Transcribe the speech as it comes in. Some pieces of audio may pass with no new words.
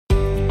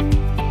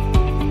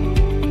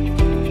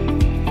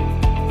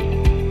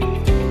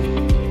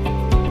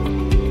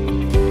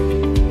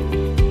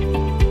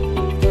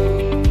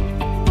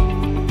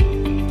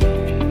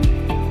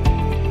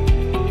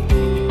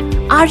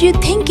Are you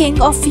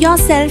thinking of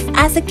yourself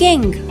as a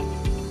king?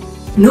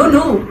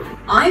 No.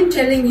 I'm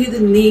telling you the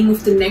name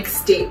of the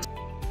next state.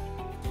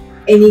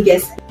 Any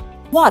guess?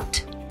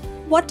 What?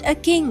 What a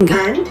king?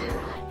 And?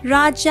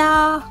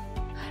 Rajasthan.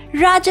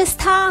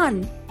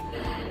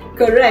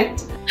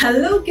 Correct.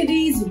 Hello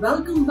kiddies,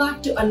 welcome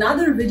back to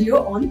another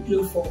video on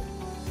Plufo.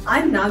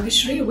 I'm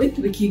Nagashri with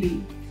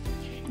WikiBee.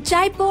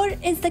 Jaipur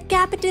is the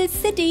capital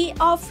city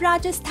of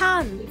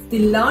Rajasthan. It's the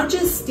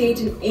largest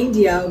state in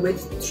India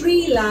with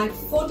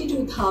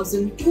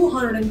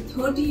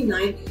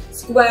 3,42,239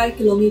 square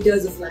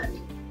kilometers of land.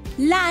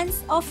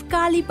 Lands of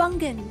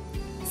Kalibangan,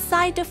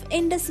 site of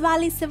Indus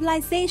Valley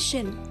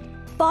civilization,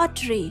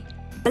 pottery,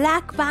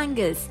 black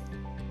bangles,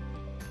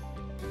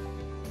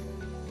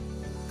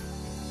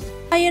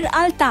 fire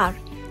altar,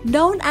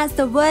 known as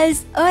the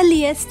world's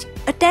earliest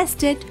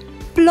attested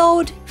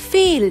plowed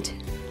field.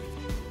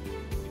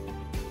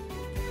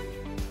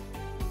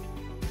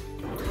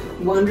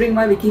 Wondering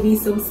why WikiBee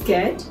is so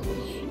scared?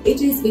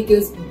 It is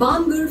because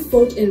Bangur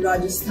Fort in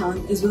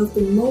Rajasthan is one of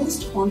the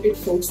most haunted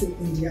forts in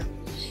India.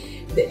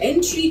 The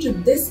entry to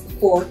this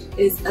fort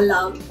is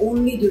allowed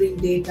only during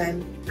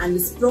daytime and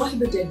is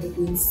prohibited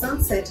between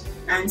sunset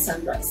and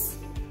sunrise.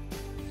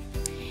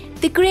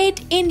 The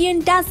Great Indian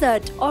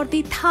Desert or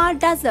the Thar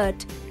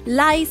Desert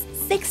lies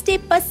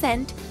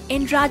 60%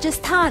 in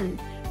Rajasthan,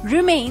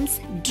 remains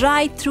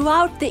dry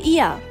throughout the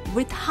year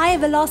with high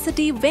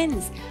velocity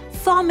winds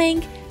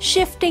forming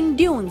shifting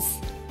dunes.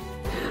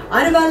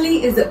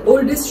 Aravalli is the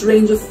oldest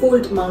range of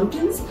fold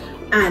mountains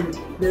and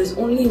there is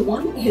only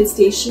one hill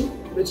station,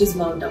 which is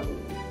Mount Abu.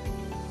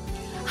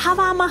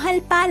 Hawa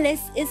Mahal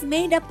Palace is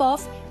made up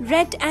of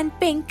red and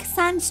pink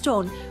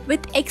sandstone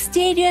with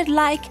exterior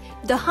like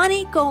the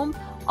honeycomb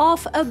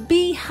of a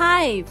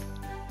beehive.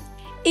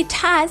 It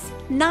has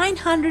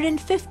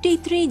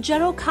 953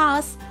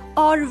 jharokhas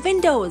or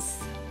windows.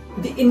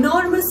 The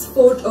enormous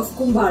fort of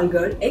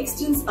Kumbhalgarh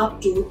extends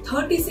up to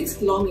 36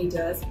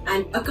 kilometers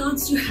and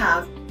accounts to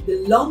have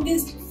the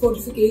longest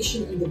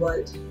fortification in the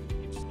world.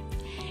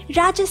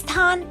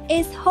 Rajasthan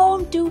is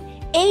home to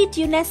 8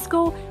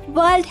 UNESCO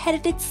World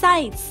Heritage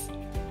Sites: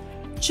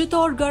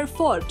 Chittorgarh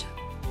Fort,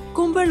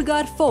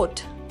 Kumbhalgarh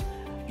Fort,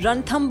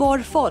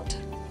 Ranthambore Fort,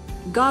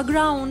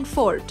 Gagraon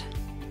Fort,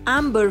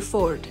 Amber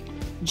Fort,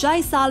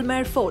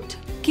 Jaisalmer Fort,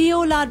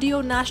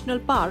 Keoladio National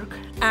Park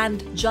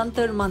and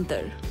Jantar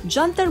Mantar.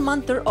 Jantar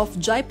Mantar of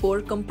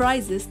Jaipur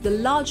comprises the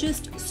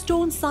largest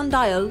stone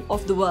sundial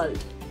of the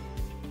world.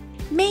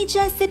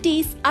 Major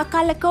cities are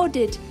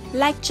color-coded,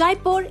 like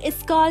Jaipur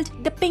is called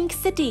the Pink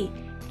City.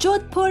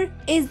 Jodhpur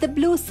is the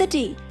Blue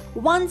City,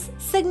 once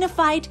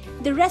signified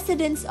the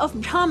residence of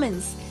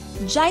Brahmins.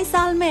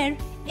 Jaisalmer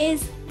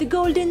is the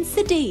Golden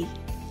City.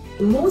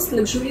 The most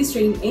luxurious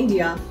train in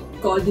India,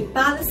 called the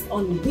Palace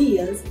on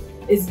Wheels,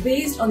 is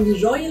based on the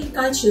royal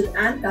culture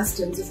and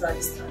customs of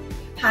Rajasthan.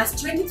 Has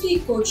 23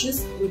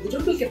 coaches with a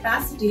total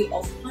capacity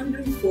of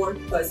 104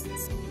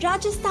 persons.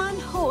 Rajasthan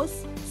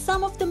hosts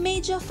some of the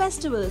major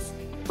festivals: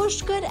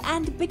 Pushkar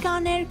and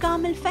Bikaner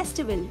Camel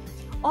Festival,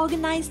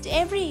 organized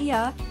every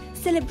year,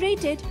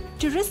 celebrated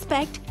to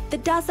respect the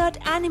desert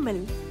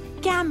animal,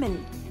 camel,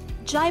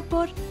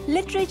 Jaipur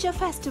Literature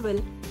Festival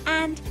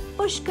and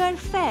Pushkar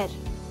Fair.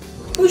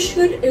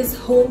 Pushkar is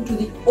home to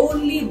the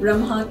only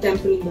Brahma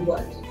temple in the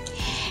world.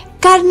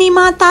 Karni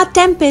Mata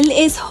Temple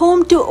is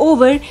home to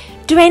over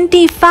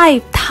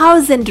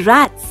 25,000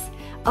 rats.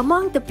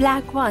 Among the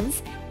black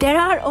ones, there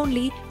are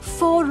only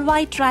 4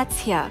 white rats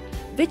here,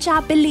 which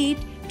are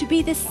believed to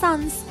be the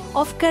sons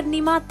of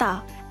Karni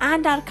Mata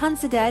and are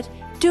considered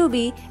to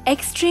be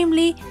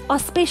extremely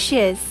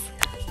auspicious.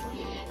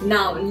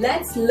 Now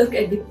let's look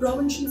at the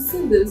provincial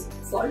symbols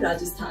for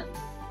Rajasthan.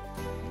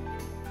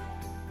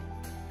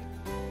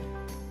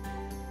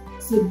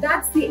 So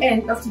that's the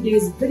end of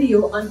today's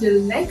video.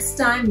 Until next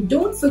time,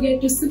 don't forget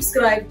to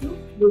subscribe to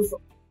Plufo.